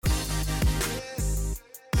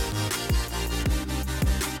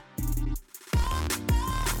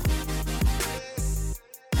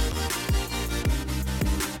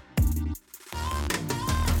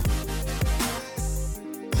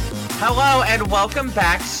Hello and welcome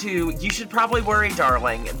back to You Should Probably Worry,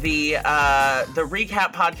 Darling, the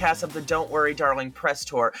recap podcast of the Don't Worry, Darling press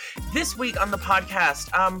tour. This week on the podcast,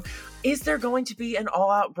 is there going to be an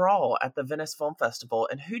all-out brawl at the Venice Film Festival,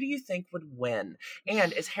 and who do you think would win?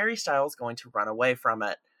 And is Harry Styles going to run away from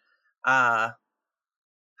it? Hi.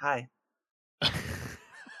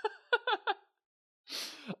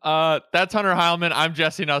 That's Hunter Heilman. I'm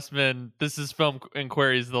Jesse Nussman. This is Film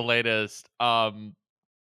Inquiries, the latest.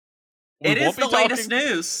 It is the latest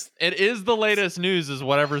news. It is the latest news, is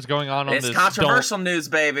whatever's going on this. It's controversial news,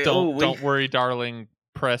 baby. Don't worry, darling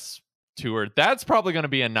press tour. That's probably going to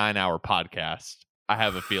be a 9-hour podcast. I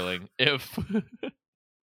have a feeling. If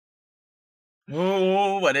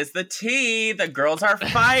Ooh, what is the tea? The girls are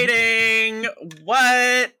fighting.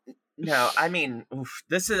 What? No, I mean,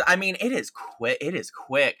 it is quick. It is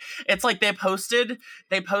quick. It's like they posted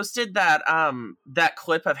that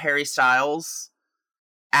clip of Harry Styles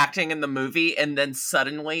acting in the movie, and then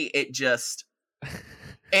suddenly it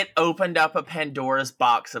opened up a Pandora's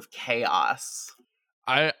box of chaos.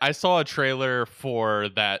 I saw a trailer for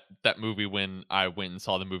that movie when I went and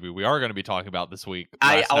saw the movie we are going to be talking about this week.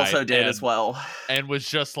 I also did as well, and was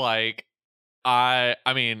just like, I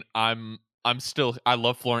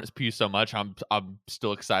love Florence Pugh so much. I'm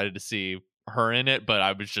still excited to see her in it, but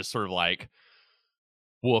I was just sort of like,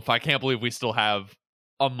 well, if I can't believe we still have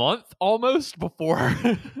a month almost before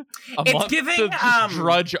to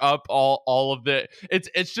drudge up all of the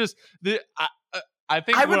it's just the I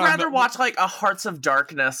think I would rather watch like a Hearts of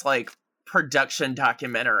Darkness like production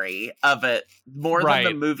documentary of it more than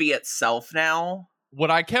the movie itself now.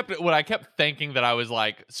 What I kept thinking that I was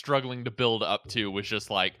like struggling to build up to was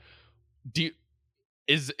just like,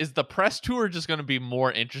 Is the press tour just going to be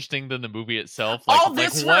more interesting than the movie itself? Like, all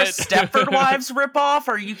this for a Stepford Wives ripoff?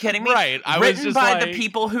 Are you kidding me? Right. Written by the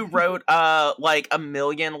people who wrote like a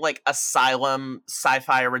million like asylum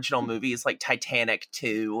sci-fi original movies like Titanic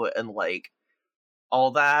 2 and like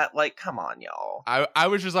all that. Like, come on, y'all. I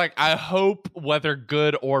was just like, I hope, whether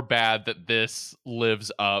good or bad, that this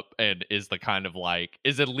lives up and is the kind of like,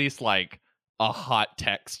 is at least like a hot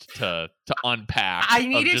text to unpack. I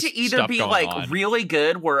needed to either be like really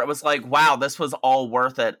good, where it was like, wow, this was all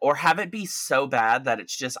worth it, or have it be so bad that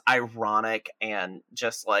it's just ironic and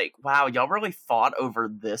just like, wow, y'all really fought over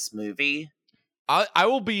this movie. I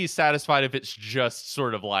will be satisfied if it's just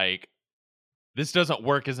sort of like, this doesn't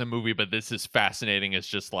work as a movie, but this is fascinating. It's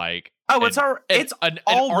just like, it's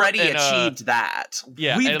already achieved that.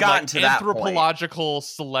 Yeah, we've gotten to that anthropological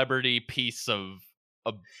celebrity piece of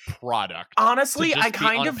a product. Honestly, I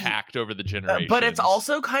kind of unpacked over the generations. But it's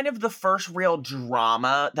also kind of the first real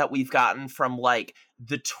drama that we've gotten from like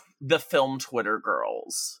the film Twitter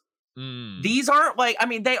girls. These aren't like, I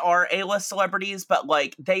mean, they are A-list celebrities, but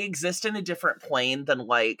like they exist in a different plane than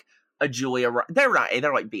like a Julia. They're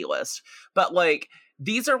like B-list, but like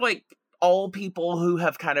these are like all people who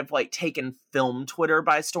have kind of like taken film Twitter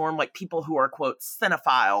by storm, like people who are quote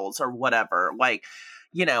cinephiles or whatever. Like,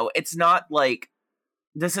 you know, it's not like,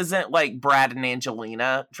 this isn't like Brad and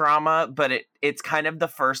Angelina drama, but it's kind of the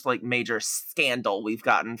first like major scandal we've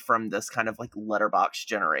gotten from this kind of like letterbox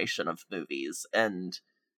generation of movies, and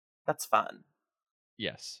that's fun.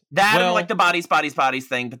 Yes. And like the bodies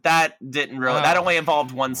thing, but that didn't really, that only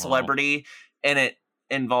involved one celebrity, and it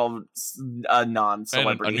involved a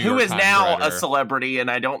non-celebrity who is now a celebrity,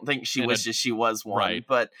 and I don't think she wishes she was one. Right.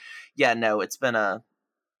 But yeah, no, it's been a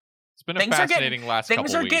fascinating last couple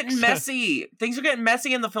weeks. Things are getting messy. Things are getting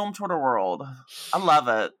messy in the film Twitter world. I love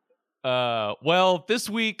it. Well, this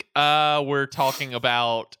week we're talking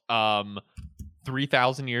about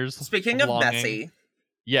 3,000 years. Speaking of messy.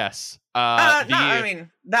 Yes. I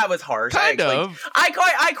mean, that was harsh. I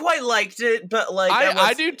quite liked it, but like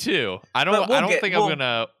I do too.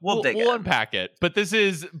 We'll unpack it. But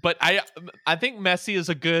I think messy is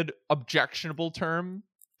a good objectionable term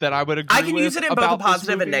that I would agree with. I can use it in both a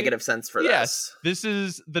positive and negative sense for this. Yes, this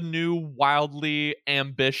is the new wildly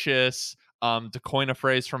ambitious, to coin a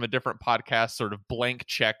phrase from a different podcast, sort of blank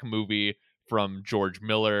check movie from George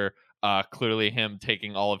Miller. Clearly him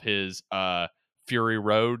taking all of his Fury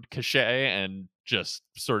Road cachet and just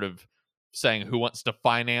sort of saying who wants to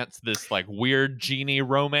finance this like weird genie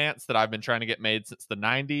romance that I've been trying to get made since the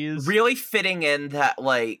 90s. Really fitting in that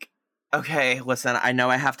like, okay, listen, I know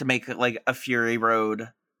I have to make like a Fury Road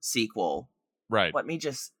sequel. Right. Let me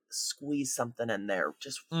just squeeze something in there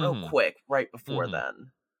just real quick right before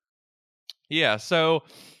then. Yeah, so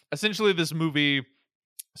essentially this movie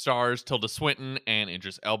stars Tilda Swinton and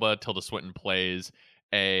Idris Elba. Tilda Swinton plays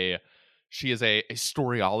she is a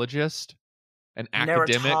historiologist, an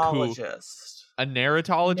academic A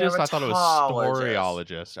narratologist? I thought it was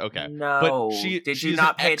storyologist. Okay. No. But did you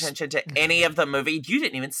not pay attention to any of the movie? You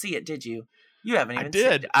didn't even see it, did you? You haven't even seen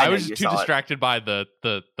it. I was too distracted by the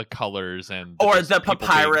colors and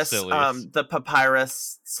the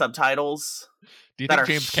papyrus subtitles. Do you think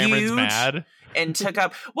James Cameron's mad? And took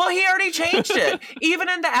up. Well, he already changed it. Even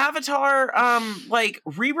in the Avatar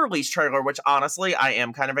re-release trailer, which honestly I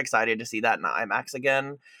am kind of excited to see that in IMAX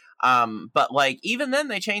again. But like even then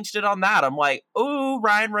they changed it on that. I'm like, ooh,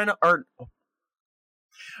 Ryan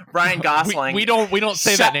Gosling. we don't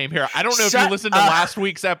say that name here. I don't know if you listened to last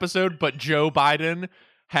week's episode, but Joe Biden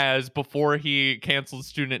has, before he canceled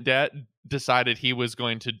student debt, decided he was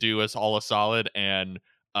going to do us all a solid and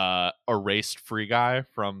erased Free Guy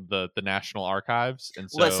from the National Archives. And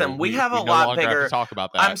so listen, we have a lot bigger have to talk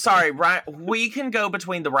about that. I'm sorry, Ryan, we can go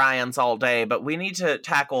between the Ryans all day, but we need to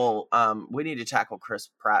tackle Chris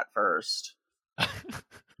Pratt first.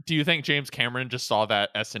 Do you think James Cameron just saw that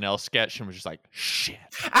SNL sketch and was just like, shit?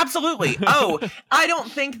 Absolutely. Oh, I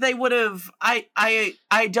don't think they would have. I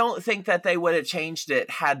don't think that they would have changed it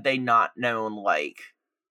had they not known, like,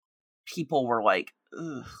 people were like,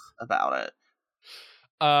 ugh, about it.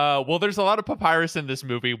 Well, there's a lot of papyrus in this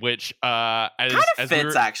movie, which kind of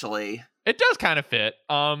fits, actually. It does kind of fit.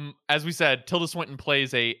 As we said, Tilda Swinton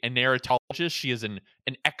plays a narratologist. She is an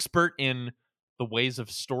expert in the ways of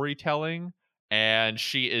storytelling. And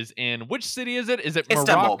she is in, which city is it? Is it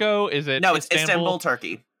Istanbul. Morocco? Is it No, it's Istanbul,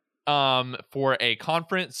 Turkey. For a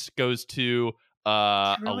conference, goes to you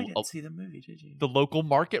really didn't see the movie, did you? The local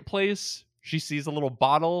marketplace. She sees a little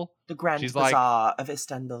bottle. The Grand Bazaar of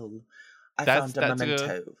Istanbul. I found a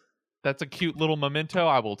memento. That's a cute little memento.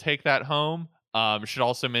 I will take that home. Should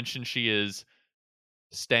also mention she is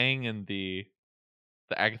staying in the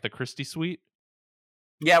Agatha Christie suite.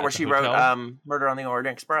 Yeah, where she wrote Murder on the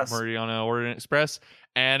Orient Express. Murder on the Orient Express.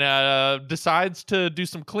 And decides to do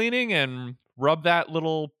some cleaning and rub that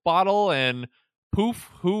little bottle, and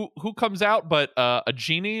poof, who comes out but a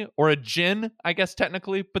genie or a djinn, I guess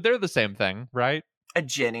technically, but they're the same thing, right? A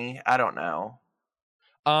genie, I don't know.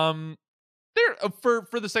 There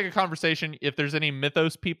for the sake of conversation, if there's any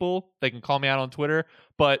Mythos people, they can call me out on Twitter,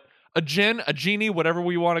 but a djinn, a genie, whatever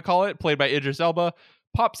we want to call it, played by Idris Elba,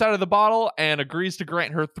 pops out of the bottle and agrees to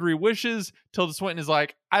grant her 3 wishes. Tilda Swinton is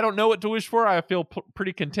like, I don't know what to wish for. I feel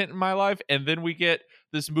pretty content in my life. And then we get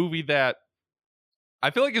this movie that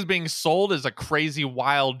I feel like is being sold as a crazy,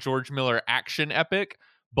 wild George Miller action epic,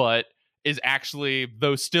 but is actually,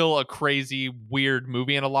 though still a crazy, weird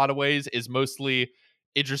movie in a lot of ways, is mostly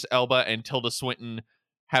Idris Elba and Tilda Swinton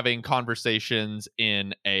having conversations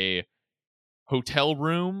in a hotel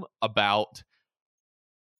room about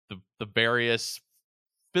the various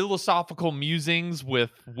philosophical musings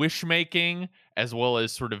with wish making, as well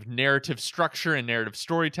as sort of narrative structure and narrative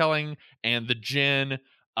storytelling, and the djinn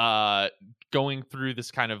going through this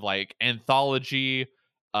kind of like anthology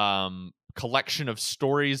collection of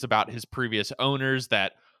stories about his previous owners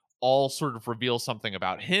that all sort of reveal something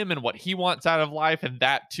about him and what he wants out of life, and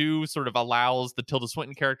that too sort of allows the Tilda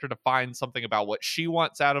Swinton character to find something about what she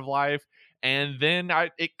wants out of life. And then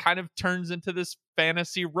it kind of turns into this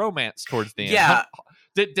fantasy romance towards the end. Yeah.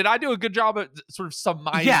 Did I do a good job at sort of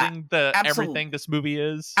summarizing everything this movie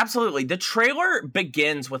is? Absolutely. The trailer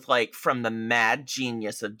begins with like, from the mad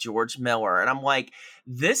genius of George Miller. And I'm like,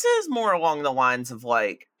 this is more along the lines of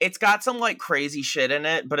like, it's got some like crazy shit in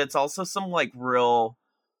it, but it's also some like real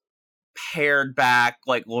pared back,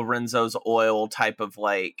 like Lorenzo's Oil type of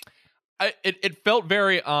like... It felt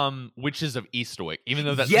very Witches of Eastwick, even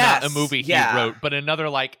though that's not a movie he wrote, but another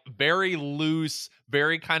like very loose,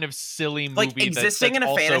 very kind of silly movie, like existing in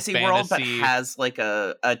a fantasy world, but has like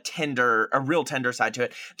a real tender side to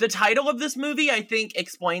it. The title of this movie, I think,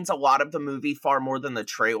 explains a lot of the movie far more than the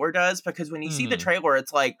trailer does, because when you see the trailer,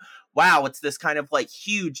 it's like, wow, it's this kind of like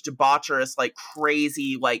huge, debaucherous, like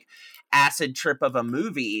crazy, like acid trip of a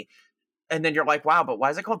movie. And then you're like, wow, but why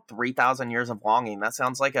is it called 3,000 Years of Longing? That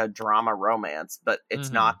sounds like a drama romance, but it's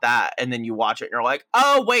not that. And then you watch it and you're like,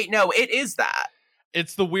 oh, wait, no, it is that.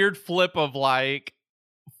 It's the weird flip of like,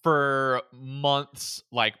 for months,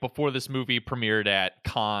 like before this movie premiered at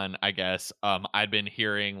Cannes, I guess, I'd been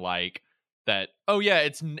hearing like that, oh yeah,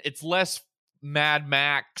 it's less Mad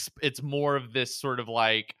Max. It's more of this sort of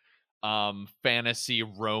like fantasy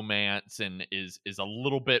romance, and is a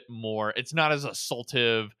little bit more, it's not as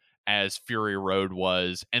assaultive as Fury Road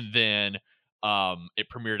was. And then it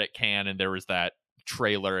premiered at Cannes, and there was that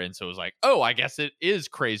trailer, and so it was like, oh, I guess it is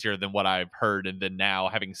crazier than what I've heard. And then now,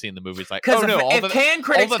 having seen the movie, it's like, oh no, if Cannes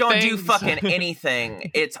critics don't do fucking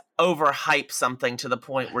anything, it's overhype something to the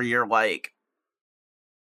point where you're like,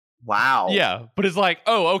 Wow. Yeah, but it's like,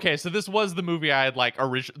 oh, okay, so this was the movie I had like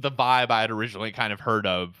the vibe I had originally kind of heard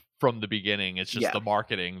of from the beginning. It's just the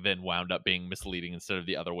marketing then wound up being misleading instead of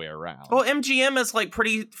the other way around. Well, MGM is like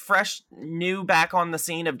pretty fresh, new back on the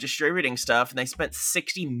scene of distributing stuff, and they spent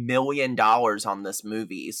 $60 million on this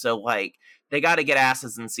movie. So like they got to get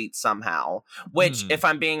asses in seats somehow. Which, if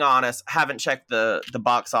I'm being honest, haven't checked the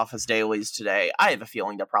box office dailies today. I have a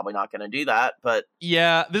feeling they're probably not going to do that. But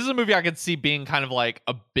yeah, this is a movie I could see being kind of like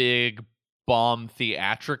a big bomb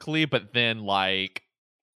theatrically, but then like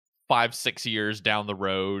 5-6 years down the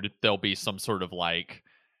road, there'll be some sort of like,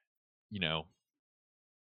 you know,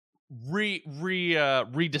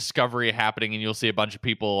 rediscovery happening, and you'll see a bunch of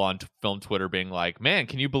people on film Twitter being like, man,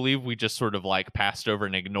 can you believe we just sort of like passed over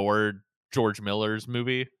and ignored George Miller's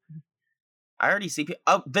movie? I already see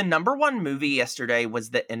the number one movie yesterday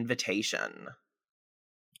was The Invitation.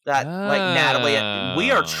 That like Natalie,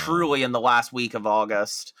 we are truly in the last week of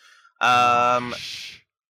August. Wow.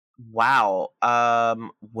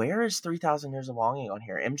 Where is 3,000 Years of Longing on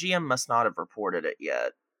here? MGM must not have reported it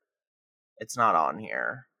yet. It's not on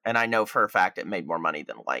here. And I know for a fact it made more money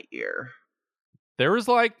than Lightyear. There was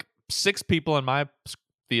like 6 people in my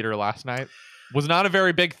theater last night. Was not a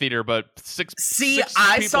very big theater, but six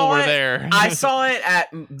people were there. I saw it at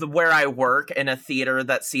where I work in a theater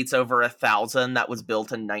that seats over 1,000 that was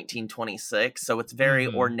built in 1926. So it's very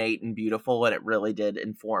ornate and beautiful, and it really did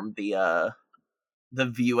inform the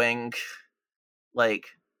viewing like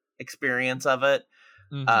experience of it.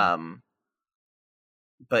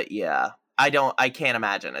 But yeah, I can't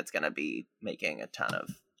imagine it's gonna be making a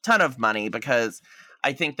ton of money, because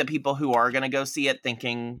I think the people who are gonna go see it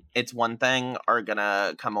thinking it's one thing are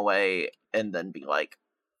gonna come away and then be like,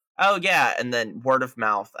 oh yeah, and then word of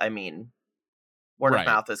mouth. I mean, word of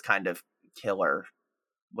mouth is kind of killer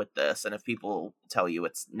with this, and if people tell you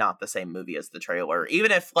it's not the same movie as the trailer, even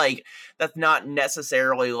if like that's not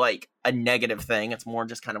necessarily like a negative thing, it's more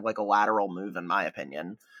just kind of like a lateral move in my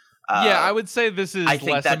opinion. I would say this is, I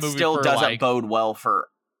think that still doesn't like bode well for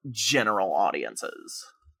general audiences.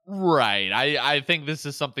 Right. I think this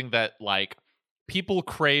is something that like people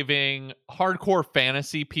craving hardcore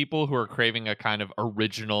fantasy, people who are craving a kind of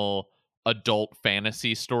original adult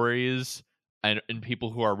fantasy stories, and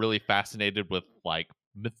people who are really fascinated with like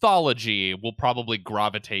mythology will probably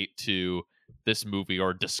gravitate to this movie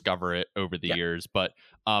or discover it over the years. But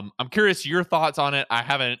I'm curious your thoughts on it. I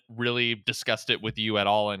haven't really discussed it with you at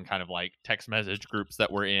all in kind of like text message groups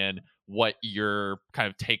that we're in, what your kind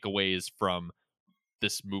of takeaways from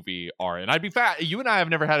this movie are. And I'd be you and I have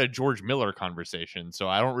never had a George Miller conversation, so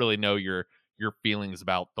I don't really know your feelings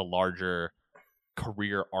about the larger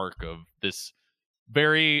career arc of this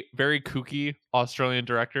very, very kooky Australian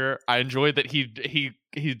director. I enjoyed that he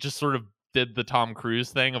just sort of did the Tom Cruise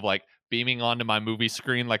thing of like beaming onto my movie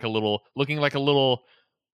screen looking like a little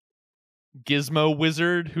gizmo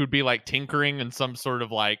wizard who'd be like tinkering in some sort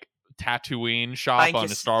of like Tatooine shop on a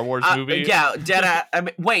Star Wars movie. Yeah, I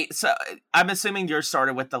mean, wait, so I'm assuming you're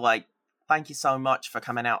started with the like, thank you so much for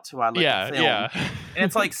coming out to our little film. Yeah. And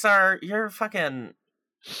it's like, sir,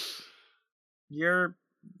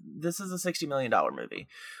 this is a $60 million movie.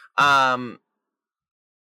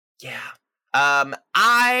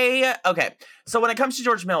 Okay. So when it comes to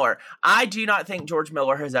George Miller, I do not think George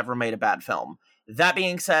Miller has ever made a bad film. That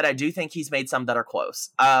being said, I do think he's made some that are close.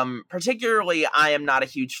 Particularly, I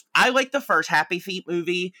like the first Happy Feet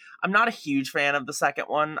movie. I'm not a huge fan of the second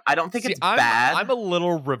one. I don't think it's bad. I'm a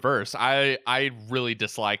little reverse. I really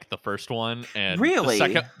dislike the first one. And really?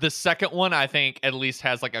 The second one, I think, at least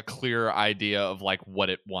has like a clear idea of like what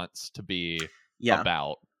it wants to be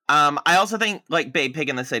about. I also think like Babe Pig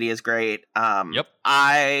in the City is great. Yep.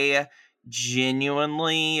 I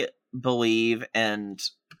genuinely believe, and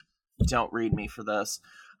don't read me for this.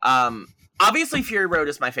 Obviously Fury Road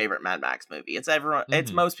is my favorite Mad Max movie.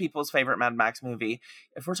 It's most people's favorite Mad Max movie.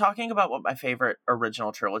 If we're talking about what my favorite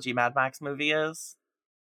original trilogy Mad Max movie is,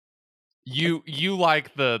 you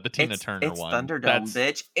like the Tina Turner one. It's Thunderdome,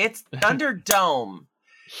 bitch. It's Thunderdome.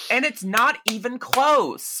 And it's not even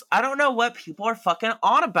close. I don't know what people are fucking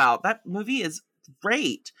on about. That movie is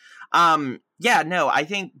great. I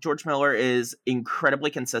think George Miller is incredibly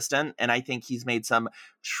consistent, and I think he's made some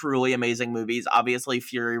truly amazing movies. Obviously,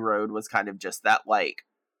 Fury Road was kind of just that, like,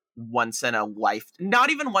 not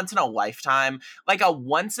even once in a lifetime, like a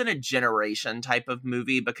once in a generation type of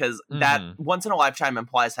movie, because that once in a lifetime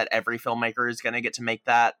implies that every filmmaker is going to get to make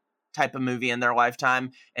that type of movie in their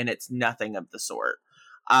lifetime, and it's nothing of the sort.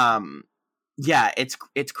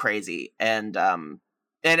 It's crazy. And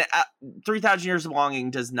 3,000 Years of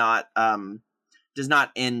Longing does not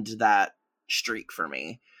end that streak for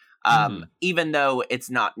me. Even though it's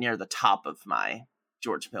not near the top of my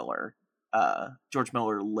George Miller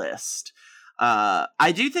list.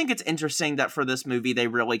 I do think it's interesting that for this movie, they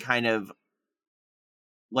really kind of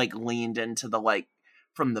like leaned into the like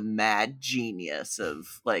from the mad genius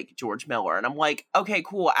of like George Miller. And I'm like, okay,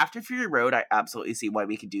 cool. After Fury Road, I absolutely see why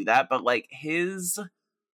we could do that. But like his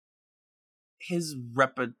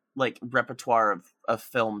repertoire of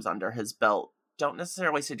films under his belt don't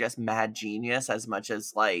necessarily suggest mad genius as much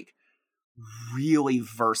as like really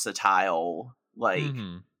versatile, like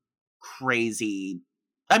crazy.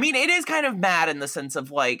 I mean, it is kind of mad in the sense of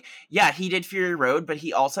like, yeah, he did Fury Road, but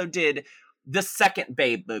he also did the second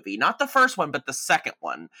Babe movie, not the first one, but the second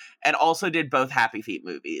one, and also did both Happy Feet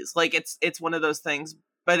movies. Like it's one of those things,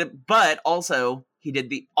 but also he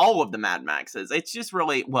did all of the Mad Maxes. It's just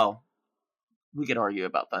really, well, we could argue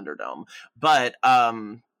about Thunderdome, but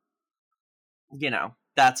you know,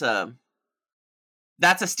 that's a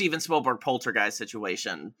Steven Spielberg Poltergeist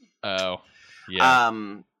situation. Oh, yeah.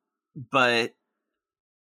 But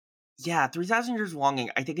yeah, 3,000 Years of Longing,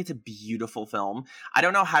 I think it's a beautiful film. I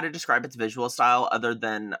don't know how to describe its visual style other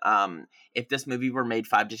than if this movie were made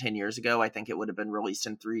 5 to 10 years ago, I think it would have been released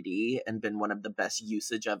in 3D and been one of the best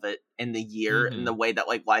usage of it in the year, in the way that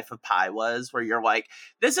like Life of Pi was, where you're like,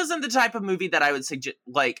 this isn't the type of movie that I would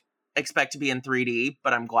expect to be in 3D,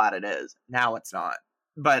 but I'm glad it is. Now it's not.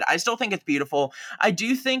 But I still think it's beautiful. I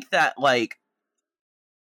do think that like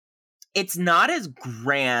it's not as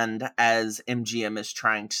grand as MGM is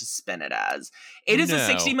trying to spin it as. It is a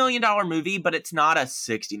 $60 million movie, but it's not a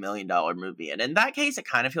 $60 million movie. And in that case, it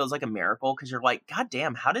kind of feels like a miracle because you're like, God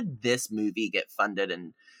damn, how did this movie get funded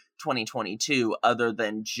in 2022 other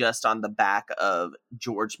than just on the back of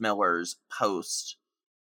George Miller's post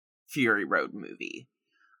Fury Road movie?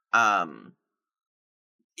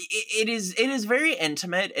 It is very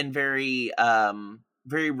intimate and very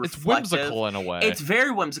very reflective. It's whimsical in a way. It's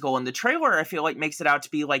very whimsical. And the trailer, I feel like, makes it out to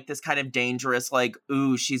be like this kind of dangerous, like,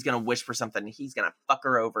 ooh, she's going to wish for something. He's going to fuck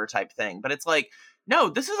her over type thing. But it's like, no,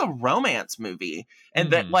 this is a romance movie.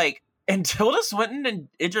 And that, like, and Tilda Swinton and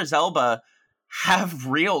Idris Elba have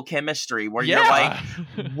real chemistry where you're like,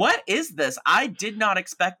 what is this? I did not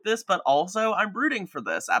expect this, but also I'm rooting for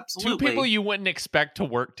this. Absolutely. Two people you wouldn't expect to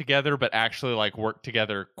work together, but actually like work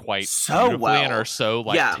together quite so beautifully well. And are so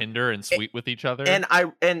like tender and sweet with each other. And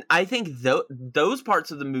I think those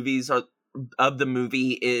parts of the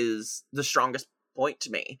movie is the strongest point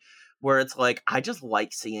to me, where it's like, I just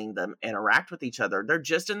like seeing them interact with each other. They're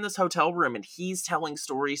just in this hotel room and he's telling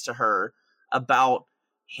stories to her about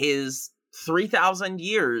his 3,000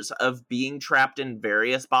 years of being trapped in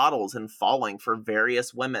various bottles and falling for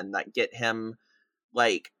various women that get him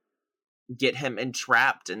entrapped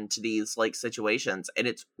into these like situations. And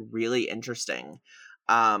it's really interesting.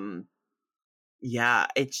 Yeah,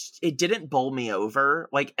 it didn't bowl me over.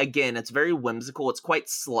 Like, again, it's very whimsical. It's quite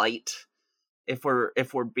slight if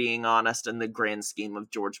we're being honest in the grand scheme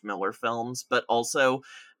of George Miller films, but also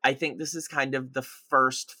I think this is kind of the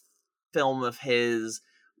first film of his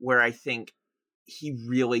where I think he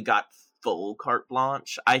really got full carte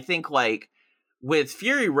blanche. I think like with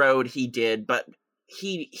Fury Road he did, but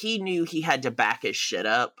he knew he had to back his shit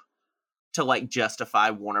up to like justify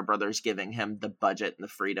Warner Brothers giving him the budget and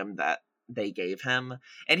the freedom that they gave him.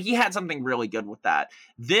 And he had something really good with that.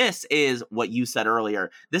 This is what you said earlier.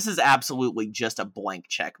 This is absolutely just a blank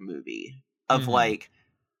check movie of like,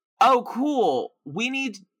 oh, cool. We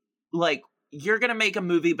need like, you're going to make a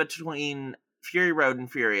movie between Fury Road and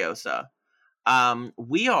Furiosa.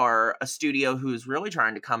 We are a studio who's really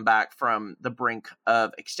trying to come back from the brink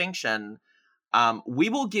of extinction. We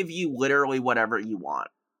will give you literally whatever you want.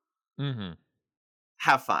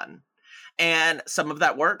 Have fun. And some of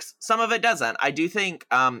that works, some of it doesn't. I do think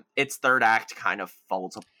its third act kind of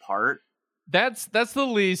falls apart. That's the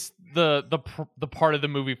least the part of the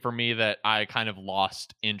movie for me that I kind of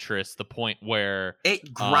lost interest. The point where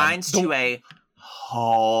it grinds to a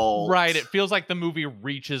halt. Right, it feels like the movie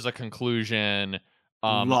reaches a conclusion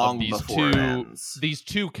long of these before it ends. These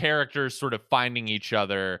two characters sort of finding each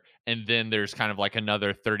other, and then there's kind of like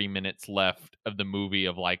another 30 minutes left of the movie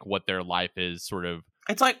of like what their life is sort of.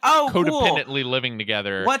 It's like, oh, codependently living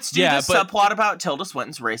together. Let's do this subplot about Tilda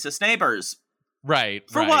Swinton's racist neighbors. Right.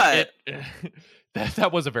 For what?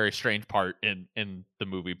 That was a very strange part in the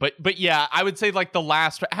movie. But yeah, I would say like the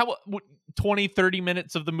last 20, 30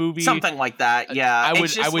 minutes of the movie. Something like that, yeah. I would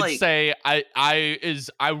say I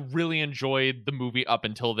really enjoyed the movie up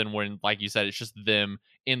until then, when, like you said, it's just them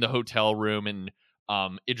in the hotel room and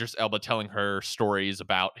Idris Elba telling her stories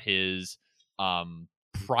about his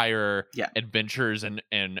prior adventures and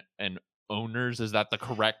owners. Is that the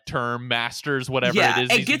correct term? Masters, whatever it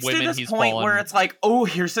is. It gets to this point where it's like, oh,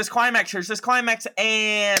 here's this climax,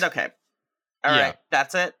 and okay. All right,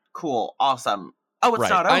 that's it. Cool, awesome. Oh, it's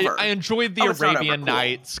not over. I enjoyed the Arabian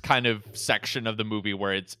Nights kind of section of the movie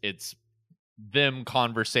where it's them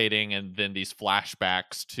conversating and then these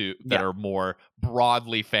flashbacks that are more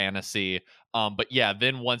broadly fantasy. But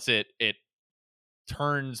then once it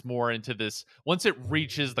turns more into this, once it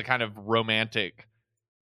reaches the kind of romantic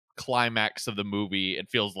climax of the movie, it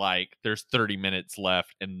feels like there's 30 minutes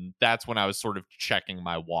left, and that's when I was sort of checking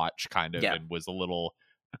my watch kind of and was a little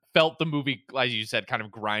felt the movie, as you said, kind of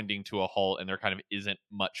grinding to a halt, and there kind of isn't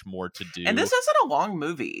much more to do. And this isn't a long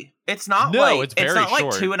movie. It's not it's very not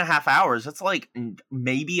short. Like 2.5 hours. It's like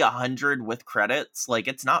maybe 100 with credits. Like,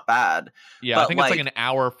 it's not bad. Yeah, but I think it's like an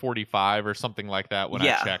hour 45 or something like that when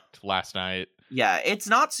I checked last night. Yeah, it's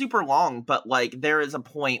not super long, but like there is a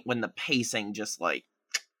point when the pacing just like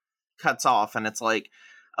cuts off, and it's like,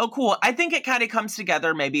 oh, cool. I think it kind of comes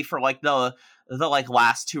together maybe for like the like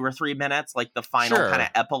last 2 or 3 minutes, like the final kind of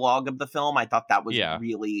epilogue of the film. I thought that was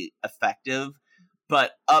really effective.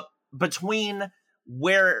 But up between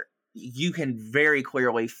where you can very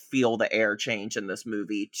clearly feel the air change in this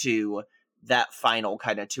movie to that final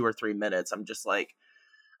kind of 2 or 3 minutes, I'm just like,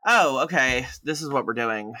 oh, okay, this is what we're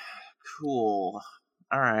doing. Cool.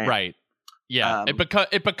 All right. Right. Yeah.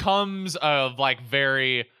 It becomes a like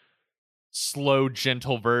very slow,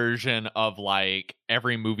 gentle version of like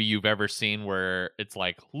every movie you've ever seen where it's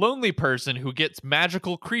like lonely person who gets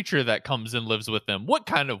magical creature that comes and lives with them. What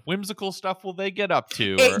kind of whimsical stuff will they get up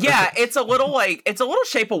to? It's a little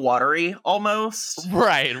Shape of Watery almost.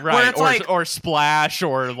 Right. Or Splash,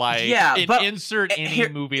 or like insert any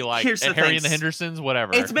movie like Harry and the Hendersons,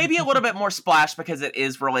 whatever. It's maybe a little bit more Splash because it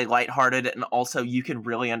is really lighthearted, and also you can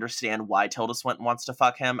really understand why Tilda Swinton wants to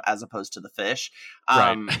fuck him as opposed to the fish.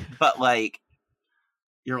 But like,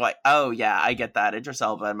 you're like, oh yeah, I get that. Idris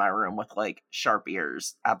Elba in my room with like sharp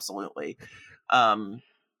ears, absolutely. And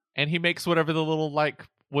he makes whatever the little like,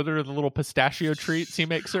 what are the little pistachio treats he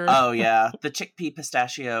makes her? Oh yeah, the chickpea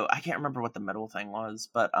pistachio. I can't remember what the middle thing was,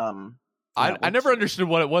 but I never understood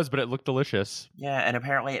what it was, but it looked delicious. Yeah, and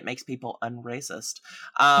apparently it makes people unracist.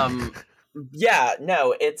 Yeah,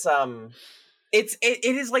 no, it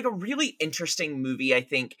is like a really interesting movie, I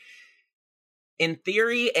think, in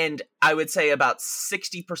theory, and I would say about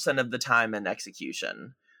 60% of the time in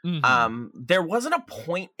execution. Mm-hmm. There wasn't a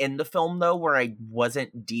point in the film though where I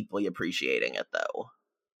wasn't deeply appreciating it though.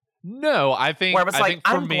 No, I think where I was like,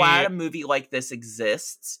 I'm glad a movie like this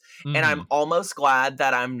exists, and I'm almost glad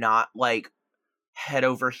that I'm not like head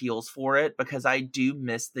over heels for it, because I do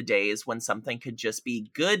miss the days when something could just be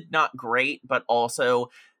good, not great, but also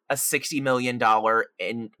a $60 million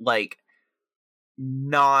in like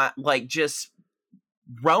not like just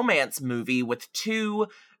romance movie with 2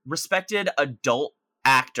 respected adult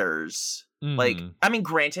actors. Like, I mean,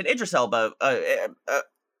 granted, Idris Elba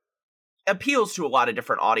appeals to a lot of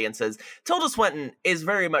different audiences. Tilda Swinton is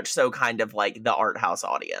very much so kind of like the art house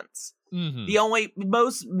audience.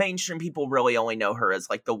 Most mainstream people really only know her as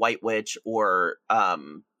like the White Witch, or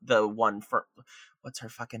the one for what's her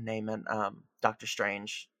fucking name in Doctor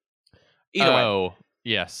Strange. Either way.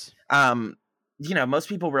 Yes. You know, most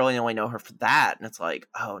people really only know her for that, and it's like,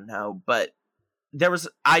 oh no. But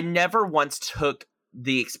I never once took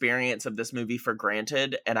the experience of this movie for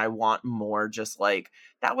granted, and I want more just like,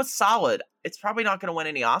 that was solid. It's probably not going to win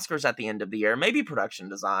any Oscars at the end of the year. Maybe production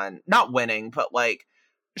design. Not winning, but like...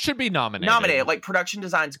 should be nominated. Like, production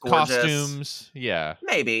design's gorgeous. Costumes, yeah.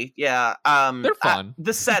 Maybe, yeah. They're fun.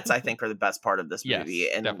 The sets, I think, are the best part of this movie.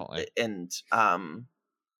 Yes, definitely. And,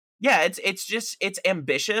 yeah, it's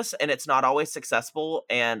ambitious, and it's not always successful,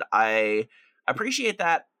 and I appreciate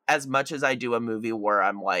that as much as I do a movie where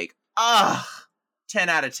I'm like, 10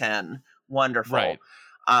 out of 10, wonderful. Right.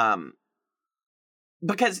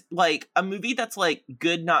 Because like a movie that's like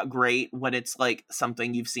good, not great, when it's like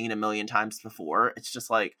something you've seen a million times before, it's just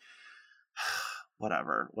like,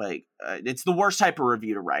 whatever. Like it's the worst type of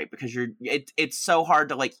review to write, because it's so hard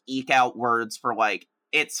to like eke out words for like,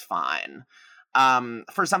 it's fine.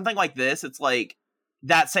 For something like this, it's like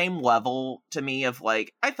that same level to me of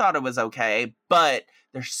like, I thought it was okay, but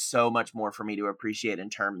there's so much more for me to appreciate in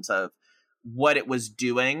terms of what it was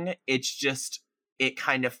doing. It's just, it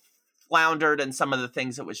kind of floundered in some of the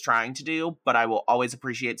things it was trying to do, but I will always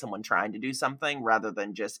appreciate someone trying to do something rather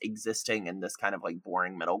than just existing in this kind of like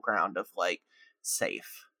boring middle ground of like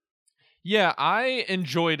safe. Yeah, I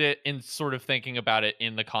enjoyed it in sort of thinking about it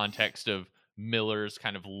in the context of Miller's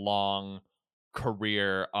kind of long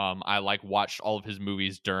career. I like watched all of his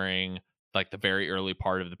movies during like the very early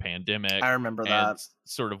part of the pandemic. I remember and that.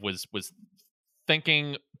 Sort of was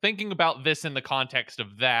thinking about this in the context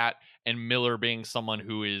of that, and Miller being someone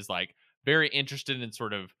who is like very interested in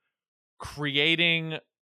sort of creating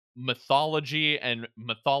mythology, and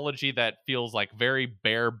mythology that feels like very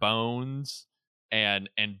bare bones and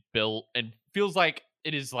built, and feels like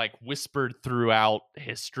it is like whispered throughout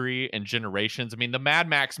history and generations. I mean, the Mad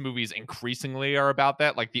Max movies increasingly are about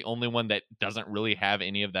that. Like the only one that doesn't really have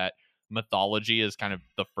any of that mythology is kind of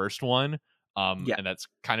the first one. And that's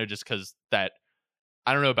kind of just because that,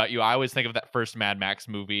 I don't know about you, I always think of that first Mad Max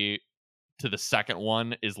movie to the second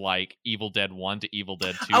one is like Evil Dead 1 to Evil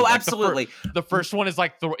Dead 2. Oh, like absolutely. The first one is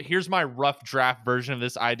like, here's my rough draft version of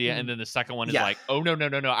this idea. And then the second one is like, oh, no.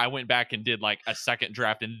 I went back and did like a second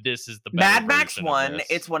draft, and this is the better Mad Max 1, this.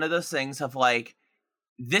 it's one of those things of like,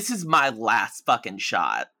 this is my last fucking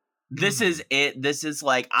shot. This is it. This is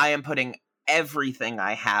like, I am putting everything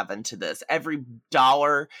I have into this. Every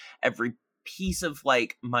dollar, every piece of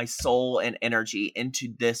like my soul and energy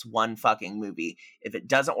into this one fucking movie. If it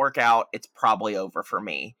doesn't work out, it's probably over for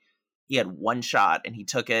me. He had one shot and he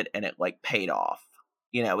took it, and it like paid off.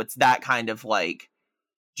 You know, it's that kind of like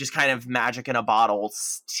just kind of magic in a bottle,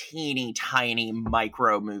 teeny tiny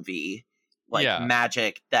micro movie, like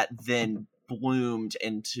magic that then bloomed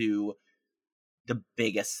into the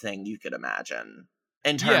biggest thing you could imagine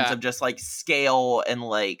in terms of just like scale and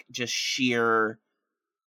like just sheer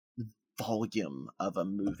volume of a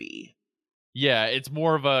movie. Yeah, it's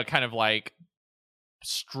more of a kind of like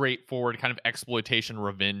straightforward kind of exploitation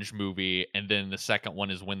revenge movie, and then the second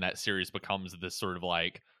one is when that series becomes this sort of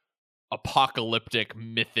like apocalyptic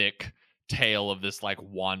mythic tale of this like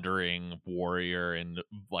wandering warrior and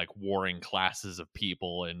like warring classes of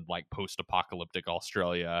people in like post-apocalyptic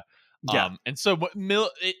Australia. And so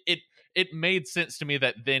it made sense to me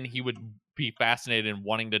that then he would be fascinated in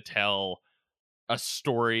wanting to tell a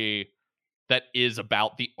story that is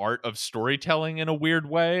about the art of storytelling in a weird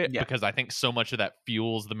way, because I think so much of that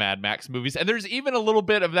fuels the Mad Max movies. And there's even a little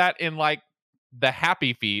bit of that in like the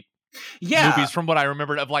Happy Feet movies, from what I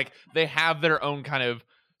remembered, of like they have their own kind of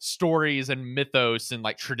stories and mythos and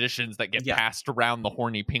like traditions that get passed around the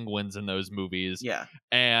horny penguins in those movies.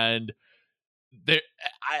 And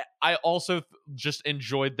I also just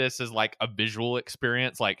enjoyed this as like a visual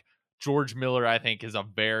experience. Like George Miller, I think, is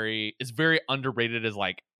very underrated as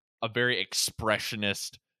like a very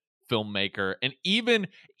expressionist filmmaker. And even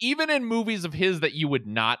in movies of his that you would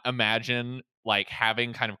not imagine like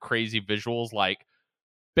having kind of crazy visuals, like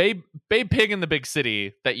Babe Pig in the Big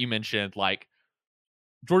City that you mentioned, like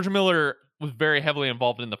George Miller was very heavily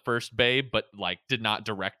involved in the first Babe, but like did not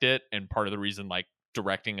direct it. And part of the reason like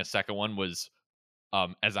directing a second one was,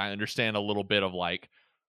 as I understand, a little bit of like,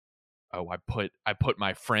 oh, I put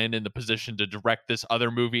my friend in the position to direct this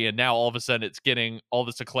other movie, and now all of a sudden it's getting all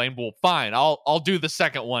this acclaim. Well, fine, I'll do the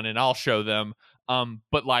second one and I'll show them.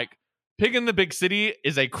 But like Pig in the Big City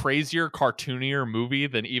is a crazier, cartoonier movie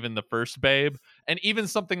than even the first Babe, and even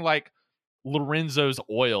something like Lorenzo's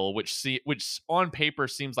Oil, which on paper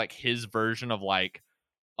seems like his version of like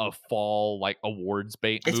a fall like awards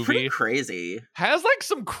bait movie. It's pretty crazy. Has like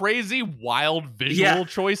some crazy wild visual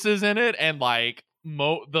choices in it, and like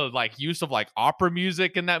the like use of like opera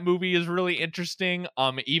music in that movie is really interesting.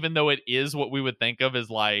 Even though it is what we would think of as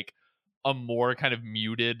like a more kind of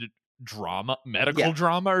muted drama, medical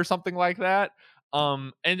drama or something like that.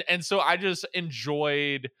 And so I just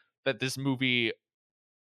enjoyed that this movie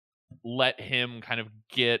let him kind of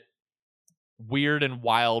get weird and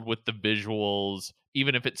wild with the visuals,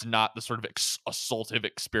 even if it's not the sort of assaultive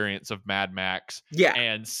experience of Mad Max.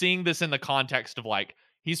 And seeing this in the context of like,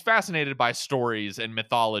 he's fascinated by stories and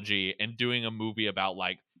mythology, and doing a movie about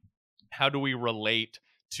like, how do we relate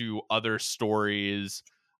to other stories,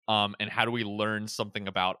 and how do we learn something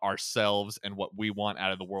about ourselves and what we want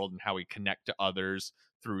out of the world, and how we connect to others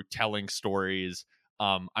through telling stories.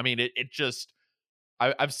 I mean, it just,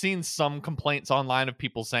 I've seen some complaints online of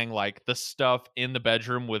people saying like the stuff in the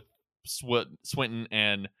bedroom with Swinton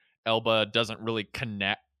and Elba doesn't really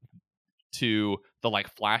connect to the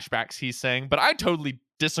like flashbacks he's saying, but I totally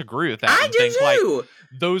disagree with that. I do too. Like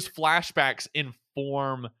those flashbacks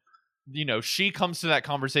inform, you know, she comes to that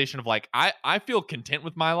conversation of like, I feel content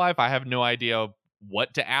with my life. I have no idea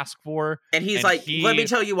what to ask for. And he's like, let me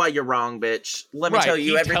tell you why you're wrong, bitch. Let me tell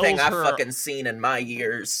you everything I've fucking seen in my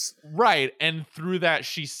years. Right. And through that,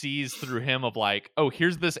 she sees through him of like, oh,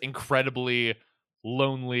 here's this incredibly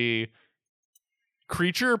lonely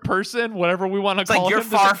person, whatever we want to call him. You're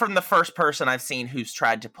far from the first person I've seen who's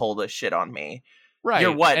tried to pull this shit on me. Right.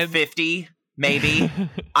 You're what, 50? Maybe?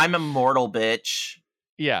 I'm immortal, bitch.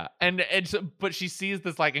 Yeah, and but she sees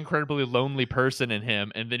this like incredibly lonely person in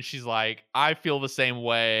him, and then she's like, I feel the same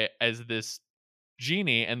way as this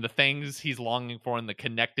genie, and the things he's longing for, and the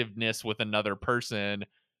connectiveness with another person.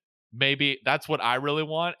 Maybe that's what I really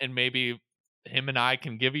want, and maybe him and I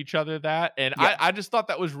can give each other that. And Yeah. I just thought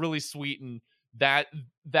that was really sweet, and that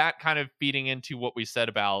kind of feeding into what we said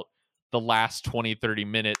about the last 20-30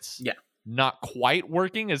 minutes not quite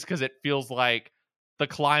working is because it feels like the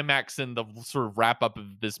climax and the sort of wrap up of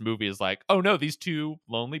this movie is like, oh no, these two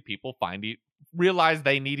lonely people realize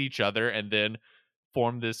they need each other, and then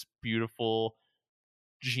form this beautiful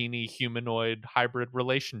genie humanoid hybrid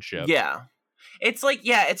relationship. Yeah. It's like,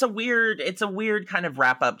 yeah, it's a weird kind of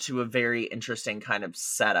wrap up to a very interesting kind of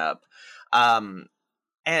setup. And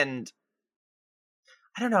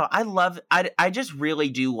I don't know, I just really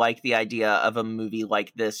do like the idea of a movie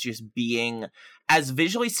like this just being as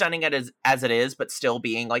visually stunning as it is, but still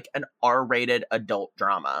being like an R-rated adult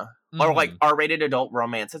drama or like R-rated adult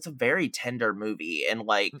romance. It's a very tender movie, and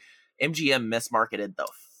like MGM mismarketed the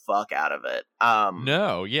fuck out of it.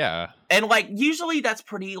 No, yeah. And like usually that's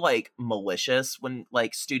pretty like malicious when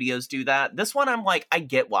like studios do that. This one I'm like, I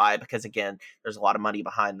get why, because again, there's a lot of money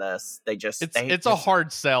behind this. It's a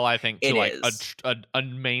hard sell, I think, to like a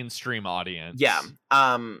mainstream audience. Yeah.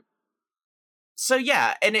 So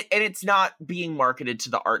yeah, and it's not being marketed to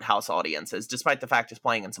the art house audiences, despite the fact it's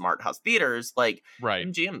playing in some art house theaters. Like, right,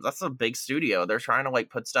 MGM, that's a big studio. They're trying to like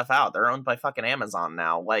put stuff out. They're owned by fucking Amazon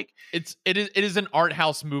now. Like, it is an art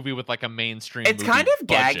house movie with like a mainstream. It's kind of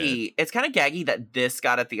budget. gaggy. It's kind of gaggy that this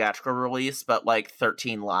got a theatrical release, but like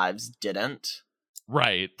 13 Lives didn't.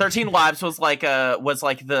 Right. 13 Lives was like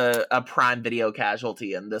a Prime Video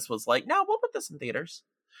casualty, and this was like, no, we'll put this in theaters.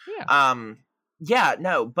 Yeah. Yeah,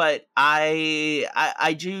 no, but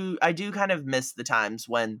I do kind of miss the times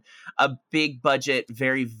when a big budget,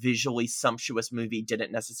 very visually sumptuous movie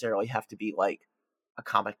didn't necessarily have to be like a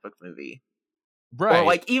comic book movie. Right. Or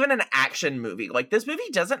like even an action movie. Like this movie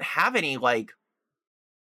doesn't have any like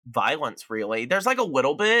violence really. There's like a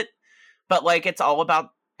little bit, but like it's all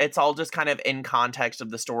just kind of in context of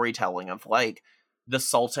the storytelling of like the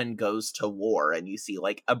Sultan goes to war and you see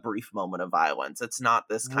like a brief moment of violence. It's not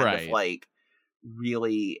this kind of like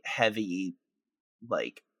really heavy,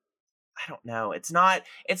 like, I don't know, it's not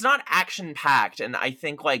action packed. And I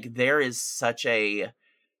think like there's such a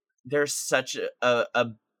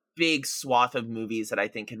big swath of movies that I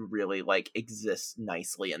think can really like exist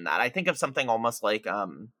nicely in that. I think of something almost like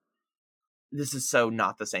this is so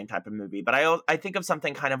not the same type of movie, but I think of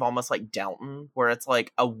something kind of almost like Downton, where it's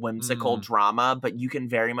like a whimsical drama, but you can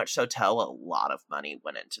very much so tell a lot of money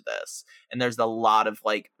went into this. And there's a lot of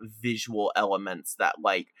like visual elements that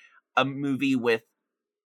like a movie with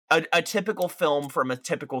a typical film from a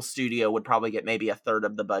typical studio would probably get maybe a third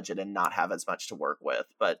of the budget and not have as much to work with.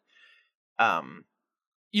 But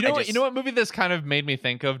you know what movie this kind of made me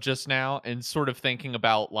think of just now, and sort of thinking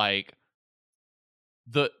about like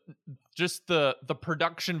the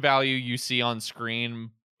production value you see on screen,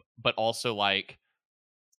 but also like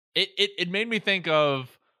it made me think of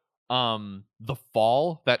The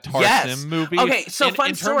Fall, that Tarsem movie. Okay, so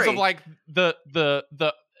fun story. In terms of like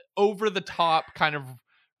the over the top kind of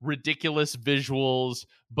ridiculous visuals,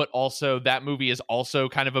 but also that movie is also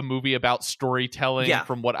kind of a movie about storytelling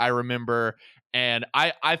from what I remember. And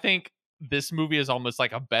I think this movie is almost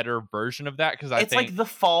like a better version of that, because it's like The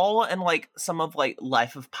Fall and like some of like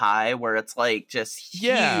Life of Pi, where it's like just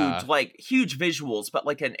huge, like huge visuals, but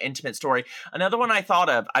like an intimate story. Another one I thought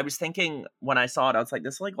of, I was thinking when I saw it, I was like,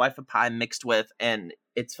 this is like Life of Pi mixed with, and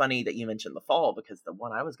it's funny that you mentioned The Fall, because the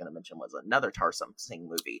one I was going to mention was another Tarsem Singh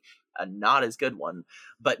movie, a not as good one,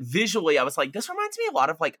 but visually I was like, this reminds me a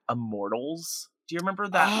lot of like Immortals. Do you remember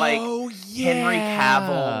that? Henry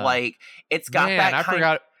Cavill, like it's got that. I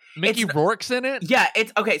forgot. Mickey Rourke's in it? Yeah,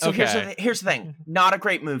 it's okay. So here's the thing. Not a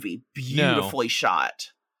great movie. Beautifully shot.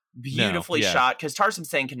 Beautifully shot. Because Tarsem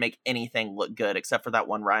Singh can make anything look good, except for that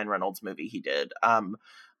one Ryan Reynolds movie he did.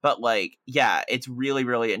 But like, yeah, it's really,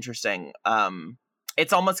 really interesting.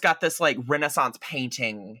 It's almost got this like Renaissance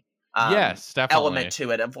painting yes, definitely. element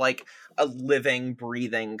to it, of like a living,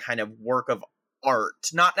 breathing kind of work of art.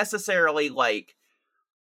 Not necessarily like,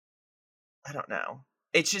 I don't know.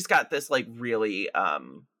 It's just got this like really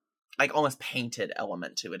like almost painted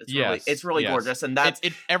element to it. It's really gorgeous, and that's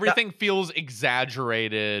everything feels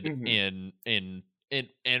exaggerated in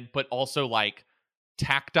but also like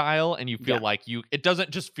tactile, and you feel like it doesn't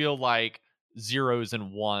just feel like zeros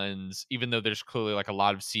and ones, even though there's clearly like a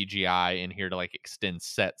lot of CGI in here to like extend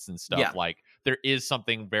sets and stuff. Like there is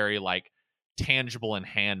something very like tangible and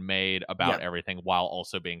handmade about everything, while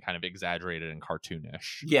also being kind of exaggerated and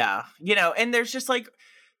cartoonish. Yeah, and there's just like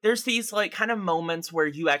there's these like kind of moments where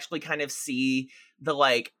you actually kind of see the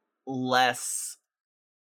like less,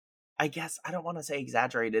 I guess I don't want to say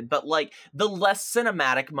exaggerated, but like the less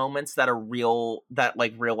cinematic moments that real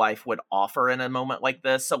life would offer in a moment like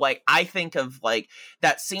this. So like I think of like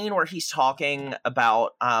that scene where he's talking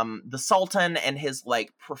about the Sultan and his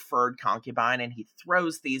like preferred concubine, and he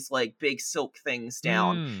throws these like big silk things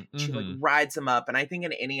down. She like rides him up, and I think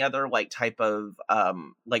in any other like type of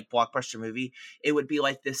like blockbuster movie, it would be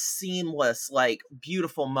like this seamless, like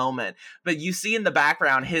beautiful moment. But you see in the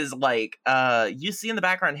background his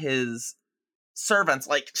servants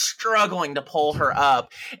like struggling to pull her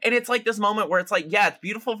up, and it's like this moment where it's like, yeah, it's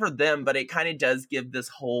beautiful for them, but it kind of does give this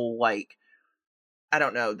whole like, I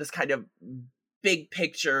don't know, this kind of big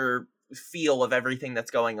picture feel of everything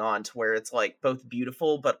that's going on, to where it's like both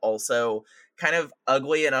beautiful but also kind of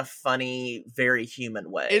ugly in a funny, very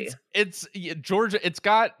human way. It's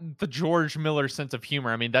got the George Miller sense of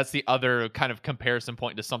humor. I mean, that's the other kind of comparison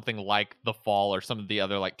point to something like The Fall or some of the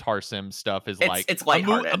other like Tar Sim stuff, is it's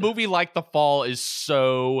lighthearted. A movie like The Fall is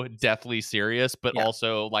so deathly serious, but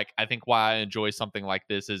also like I think why I enjoy something like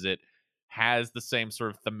this is it has the same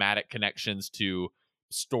sort of thematic connections to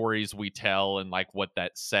stories we tell and like what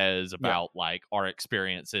that says about like our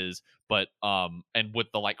experiences, but and with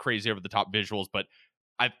the like crazy over the top visuals. But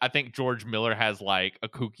I think George Miller has like a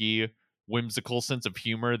kooky, whimsical sense of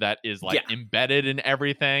humor that is like embedded in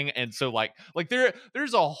everything. And so like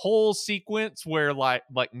there's a whole sequence where like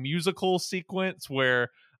musical sequence where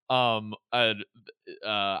I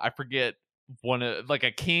forget, one of like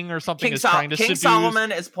a king or something trying to King seduce.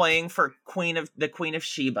 Solomon is playing for the Queen of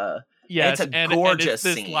Sheba. Yes, and it's a gorgeous and it's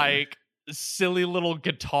this scene. like silly little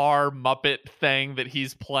guitar Muppet thing that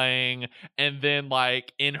he's playing, and then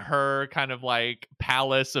like in her kind of like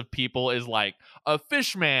palace of people is like a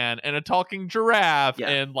fish man and a talking giraffe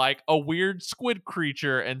and like a weird squid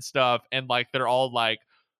creature and stuff, and like they're all like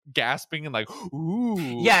gasping and like, ooh.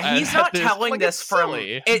 Yeah, he's not telling like, this from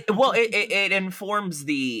silly. it informs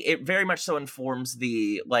it very much so informs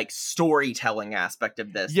the like storytelling aspect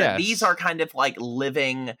of this. Yes. That these are kind of like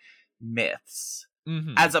living myths,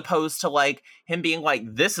 as opposed to like him being like,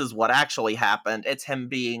 this is what actually happened. It's him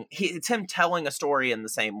telling a story in the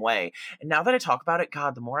same way. And now that I talk about it,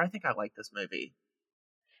 God, the more I think I like this movie.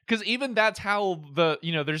 Because even that's how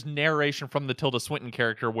there's narration from the Tilda Swinton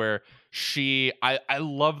character where I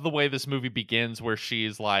love the way this movie begins, where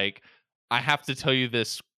she's like, I have to tell you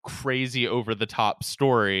this crazy over the top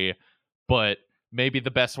story, but maybe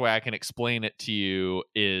the best way I can explain it to you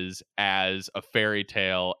is as a fairy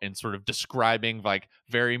tale, and sort of describing like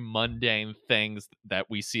very mundane things that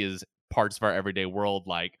we see as parts of our everyday world,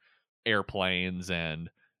 like airplanes and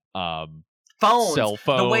phones. Cell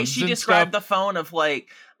phones. The way she described the phone of like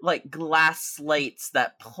glass slates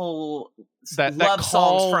that pull love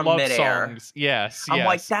songs from midair. Yes, I'm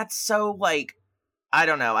like, that's so like, I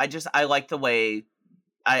don't know. I like the way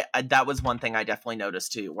I that was one thing I definitely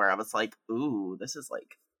noticed too, where I was like, ooh, this is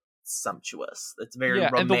like sumptuous. It's very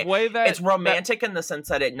and the way that it's romantic in the sense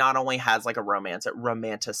that it not only has like a romance, it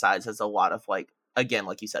romanticizes a lot of like, again,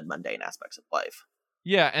 like you said, mundane aspects of life.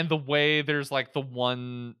 Yeah, and the way there's like the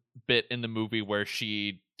one bit in the movie where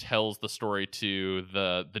she tells the story to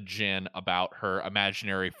the djinn about her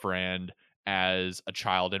imaginary friend as a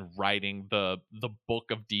child, and writing the book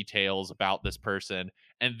of details about this person,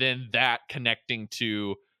 and then that connecting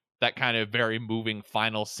to that kind of very moving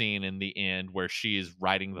final scene in the end where she's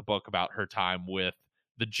writing the book about her time with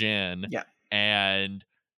the djinn. Yeah. And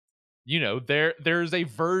there's a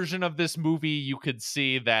version of this movie you could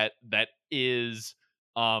see that is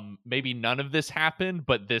maybe none of this happened,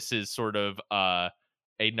 but this is sort of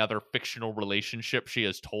another fictional relationship she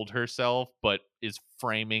has told herself, but is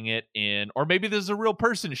framing it in, or maybe this is a real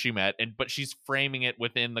person she met, but she's framing it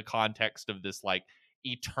within the context of this like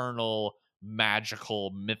eternal,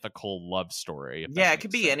 magical, mythical love story. Yeah, it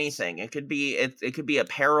could be anything. It could be a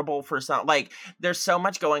parable for some. Like, there's so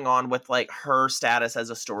much going on with like her status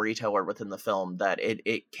as a storyteller within the film that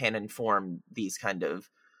it can inform these kind of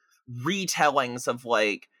retellings of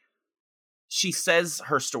like, she says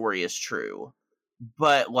her story is true,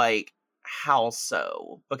 but like, how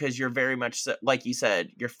so? Because you're very much like you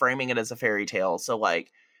said, you're framing it as a fairy tale. So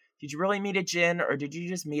like, did you really meet a djinn, or did you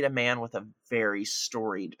just meet a man with a very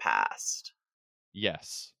storied past?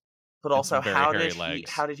 Yes. But also, how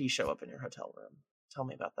did he show up in your hotel room? Tell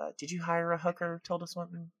me about that. Did you hire a hooker, Tilda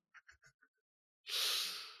Swinton?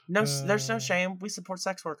 No, there's no shame. We support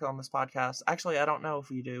sex work on this podcast. Actually, I don't know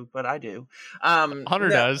if you do, but I do. Hunter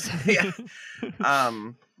does. Yeah.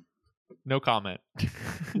 No comment.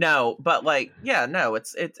 No, but like, yeah, no, it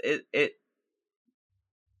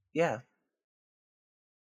yeah.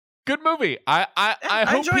 Good movie. I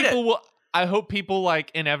hope enjoyed people it. will. I hope people like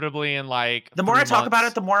inevitably in like the more I talk about it,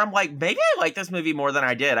 months. the more I'm like, maybe I like this movie more than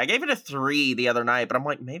I did. I gave it a 3 the other night, but I'm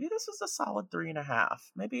like, maybe this is a solid 3.5.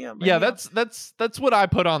 Maybe yeah, that's what I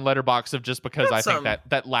put on Letterboxd of just because I think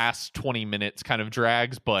that last 20 minutes kind of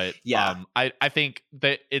drags, but yeah, I think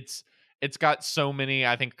that it's got so many,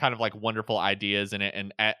 I think, kind of like wonderful ideas in it,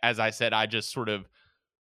 and as I said, I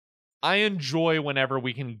enjoy whenever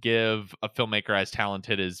we can give a filmmaker as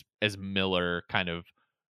talented as Miller kind of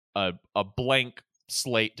a blank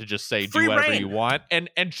slate to just say free do whatever reign. you want and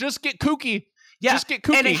just get kooky. Yeah, just get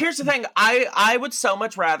kooky. And here's the thing: I would so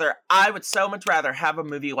much rather have a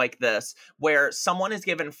movie like this where someone is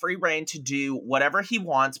given free reign to do whatever he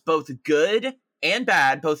wants, both good and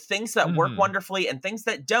bad, both things that work wonderfully and things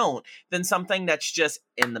that don't, than something that's just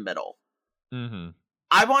in the middle.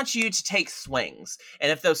 I want you to take swings,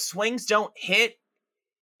 and if those swings don't hit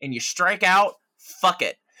and you strike out, fuck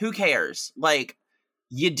it. Who cares? Like,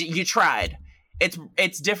 you tried.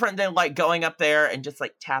 It's different than like going up there and just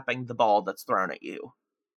like tapping the ball that's thrown at you.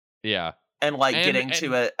 Yeah. And like getting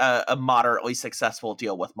to a moderately successful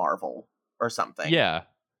deal with Marvel or something. Yeah.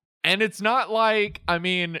 And it's not like, I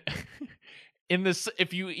mean, in this,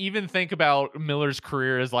 if you even think about Miller's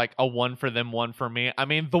career as like a one for them, one for me, I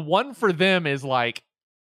mean, the one for them is like,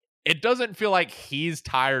 it doesn't feel like he's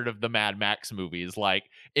tired of the Mad Max movies. Like,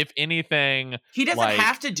 if anything, he doesn't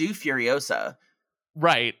have to do Furiosa.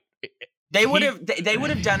 Right. They would have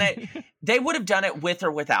done it. They would have done it with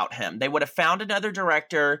or without him. They would have found another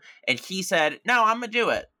director, and he said, "No, I'm gonna do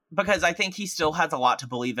it," because I think he still has a lot to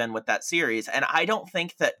believe in with that series. And I don't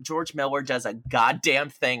think that George Miller does a goddamn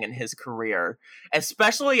thing in his career,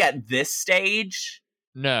 especially at this stage.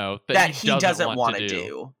 No, that he doesn't want to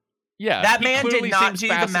do. Yeah, that man did not do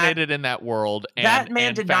fascinated in that world. That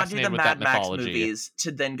man did not do the Mad Max movies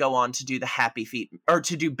to then go on to do the Happy Feet, or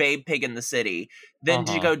to do Babe Pig in the City, then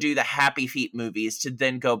to go do the Happy Feet movies, to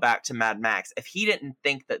then go back to Mad Max. If he didn't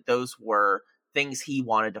think that those were things he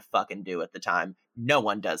wanted to fucking do at the time, no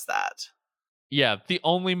one does that. Yeah, the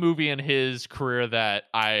only movie in his career that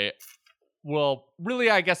really,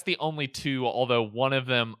 I guess the only two, although one of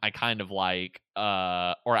them I kind of like,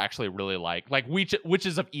 or actually really like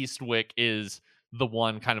Witches of Eastwick is the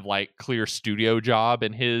one kind of like clear studio job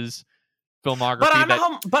in his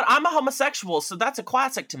filmography. But I'm a homosexual, so that's a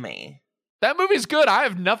classic to me. That movie's good. I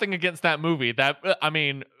have nothing against that movie. I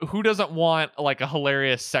mean, who doesn't want like a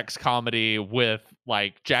hilarious sex comedy with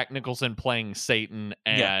like Jack Nicholson playing Satan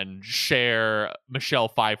and Cher, Michelle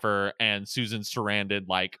Pfeiffer, and Susan Sarandon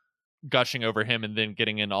like gushing over him and then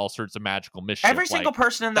getting in all sorts of magical mischief. Every single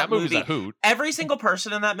person in that movie, a hoot. Every single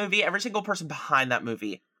person in that movie, every single person behind that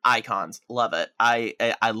movie, icons. Love it. I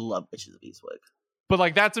love Witches of Eastwick. But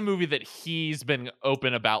like, that's a movie that he's been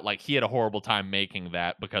open about. Like, he had a horrible time making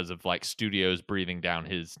that because of like studios breathing down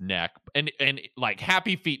his neck. And like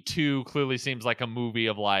Happy Feet 2 clearly seems like a movie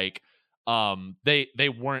of like, they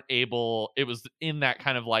weren't able. It was in that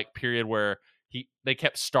kind of like period where they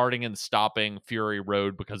kept starting and stopping Fury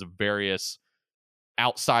Road because of various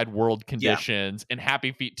outside world conditions. And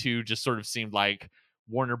Happy Feet 2 just sort of seemed like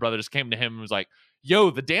Warner Brothers came to him and was like,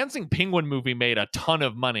 yo, the Dancing Penguin movie made a ton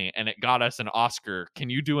of money and it got us an Oscar. Can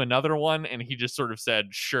you do another one? And he just sort of said,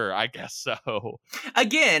 sure, I guess so.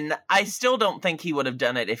 Again, I still don't think he would have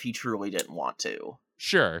done it if he truly didn't want to.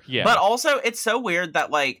 Sure, yeah. But also, it's so weird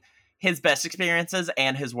that like his best experiences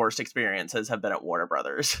and his worst experiences have been at Warner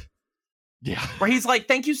Brothers. Yeah. Where he's like,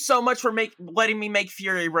 thank you so much for letting me make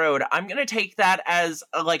Fury Road. I'm going to take that as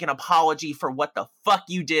like an apology for what the fuck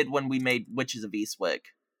you did when we made Witches of Eastwick.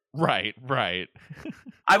 Right.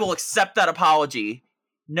 I will accept that apology.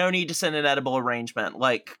 No need to send an edible arrangement.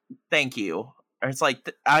 Like, thank you. It's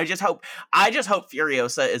like, I just hope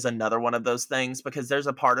Furiosa is another one of those things, because there's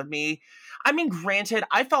a part of me. I mean, granted,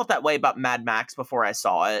 I felt that way about Mad Max before I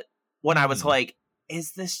saw it. When I was like,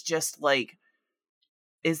 is this just a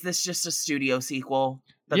studio sequel?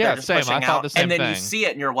 Yeah, same. I thought the same thing. And then you see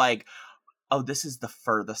it and you're like, oh, this is the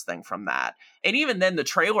furthest thing from that. And even then, the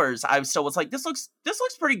trailers, I still was like, this looks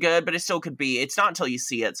pretty good, but it still could be. It's not until you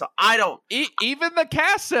see it. So I don't. Even the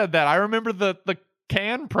cast said that. I remember the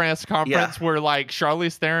Cannes press conference where like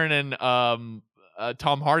Charlize Theron and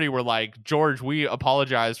Tom Hardy were like, George, we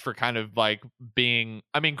apologize for kind of like being.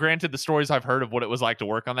 I mean, granted, the stories I've heard of what it was like to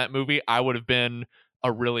work on that movie, I would have been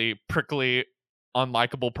a really prickly,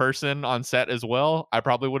 unlikable person on set as well. I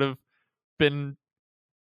probably would have been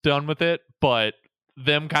done with it, but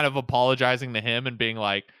them kind of apologizing to him and being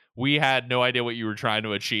like, we had no idea what you were trying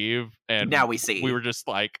to achieve, and now we see. We were just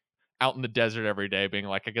like out in the desert every day being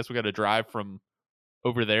like, I guess we got to drive from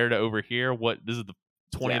over there to over here. This is the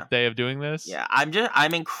 20th day of doing this. Yeah, I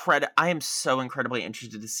am so incredibly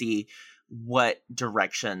interested to see what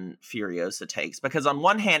direction Furiosa takes, because on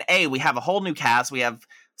one hand, we have a whole new cast. We have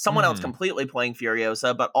someone else completely playing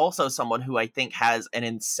Furiosa, but also someone who I think has an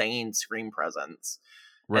insane screen presence.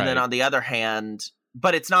 Right. And then on the other hand,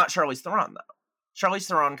 but it's not Charlize Theron though. Charlize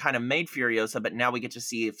Theron kind of made Furiosa, but now we get to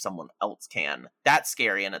see if someone else can. That's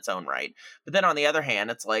scary in its own right. But then on the other hand,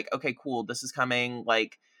 it's like, okay, cool, this is coming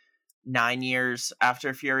like 9 years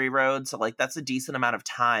after Fury Road, so like that's a decent amount of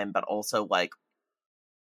time, but also like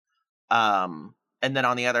and then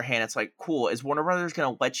on the other hand, it's like, cool, is Warner Brothers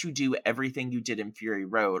going to let you do everything you did in Fury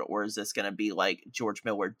Road, or is this going to be like George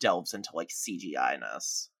Miller delves into like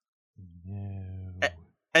CGI-ness? No.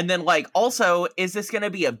 And then like, also, is this going to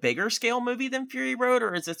be a bigger scale movie than Fury Road,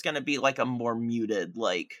 or is this going to be like a more muted,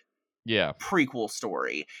 like, prequel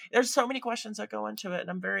story? There's so many questions that go into it, and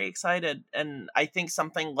I'm very excited. And I think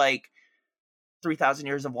something like 3,000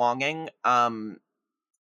 Years of Longing,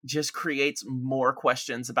 just creates more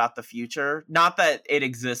questions about the future. Not that it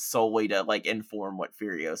exists solely to like inform what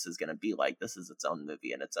Furiosa is going to be like. This is its own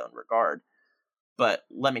movie in its own regard. But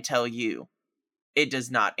let me tell you, it does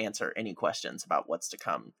not answer any questions about what's to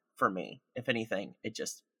come for me. If anything, it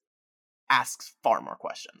just asks far more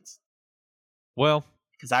questions. Well,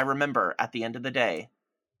 because I remember at the end of the day,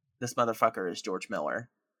 this motherfucker is George Miller.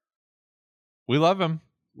 We love him.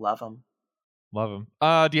 Love him. Love him.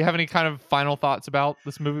 Do you have any kind of final thoughts about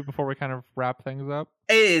this movie before we kind of wrap things up?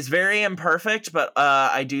 It is very imperfect, but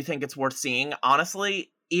I do think it's worth seeing.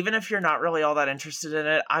 Honestly, even if you're not really all that interested in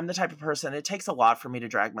it, I'm the type of person, it takes a lot for me to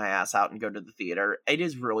drag my ass out and go to the theater. It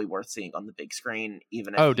is really worth seeing on the big screen,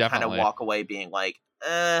 even if you kind of walk away being like,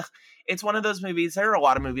 it's one of those movies. There are a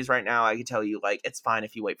lot of movies right now, I can tell you, like, it's fine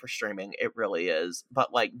if you wait for streaming. It really is.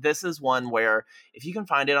 But, like, this is one where if you can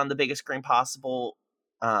find it on the biggest screen possible,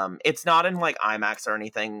 it's not in like IMAX or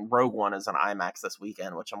anything. Rogue One is on IMAX this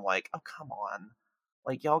weekend, which I'm like, oh come on,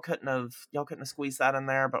 like y'all couldn't have squeezed that in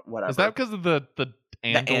there, but whatever. Is that because of the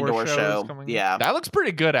Andor show coming? Yeah, that looks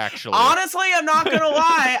pretty good actually. Honestly, I'm not gonna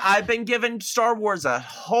lie, I've been giving Star Wars a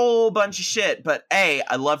whole bunch of shit, but A,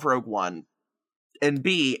 I love Rogue One, and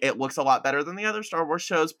B, it looks a lot better than the other Star Wars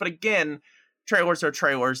shows. But again, trailers are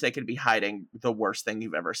trailers; they could be hiding the worst thing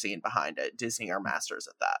you've ever seen behind it. Disney are masters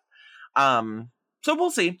at that. So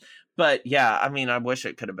we'll see. But yeah, I mean, I wish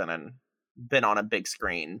it could have been on a big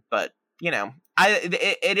screen. But, you know,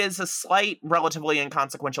 it is a slight, relatively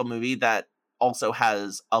inconsequential movie that also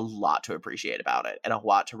has a lot to appreciate about it and a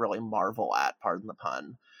lot to really marvel at, pardon the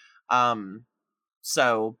pun.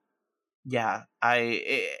 So, yeah,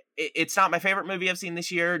 it's not my favorite movie I've seen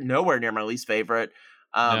this year. Nowhere near my least favorite.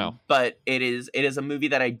 No. But it is a movie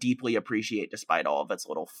that I deeply appreciate despite all of its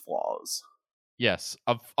little flaws. Yes,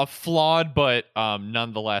 a flawed but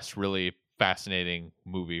nonetheless really fascinating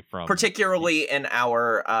movie from particularly in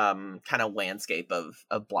our kind of landscape of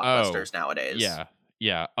blockbusters nowadays.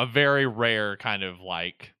 Yeah, a very rare kind of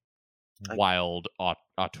like wild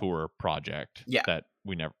auteur project that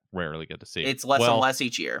we rarely get to see. It's less and less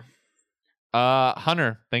each year.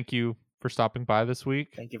 Hunter, thank you for stopping by this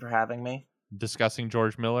week. Thank you for having me. Discussing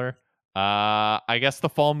George Miller. I guess the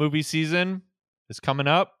fall movie season is coming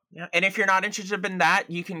up. Yeah, and if you're not interested in that,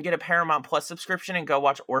 you can get a Paramount Plus subscription and go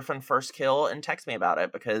watch Orphan First Kill and text me about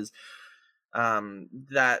it, because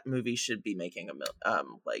that movie should be making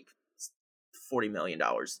like $40 million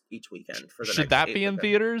each weekend for the. Should that be in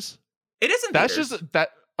theaters? It is in theaters. That's just that.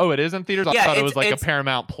 Oh, it is in theaters. I thought it was like a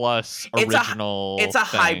Paramount Plus original. It's a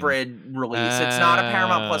hybrid release. It's not a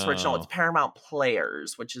Paramount Plus original. It's Paramount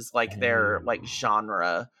Players, which is like their like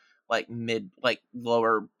genre. Like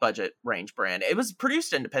lower budget range brand. It was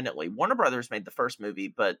produced independently. Warner Brothers made the first movie,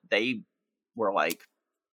 but they were like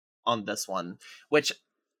on this one, which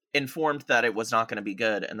informed that it was not going to be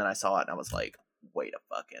good. And then I saw it and I was like, wait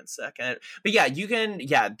a fucking second. But yeah,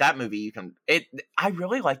 that movie, I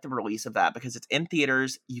really like the release of that because it's in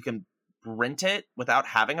theaters. You can rent it without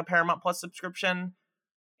having a Paramount Plus subscription,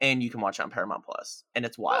 and you can watch it on Paramount Plus. And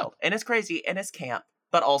it's wild and it's crazy and it's camp.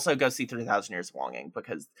 But also go see 3,000 Years of Longing,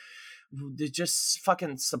 because they just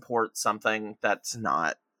fucking support something that's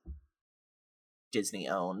not Disney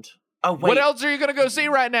owned. Oh, wait. What else are you going to go see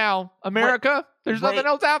right now, America? There's nothing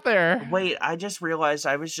else out there. Wait, I just realized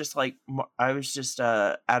I was just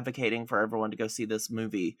advocating for everyone to go see this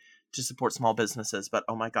movie to support small businesses. But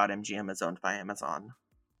oh my God, MGM is owned by Amazon.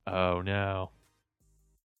 Oh no.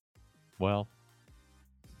 Well.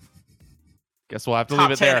 Guess we'll have to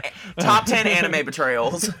leave it there. Top 10 anime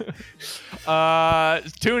betrayals.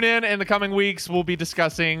 Tune in the coming weeks. We'll be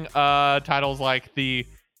discussing titles like the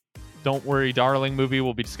Don't Worry Darling movie.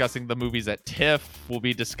 We'll be discussing the movies at TIFF. We'll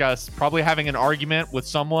be probably having an argument with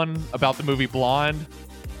someone about the movie Blonde,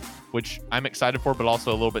 which I'm excited for, but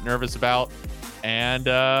also a little bit nervous about. And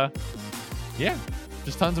yeah,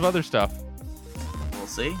 just tons of other stuff. We'll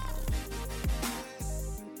see.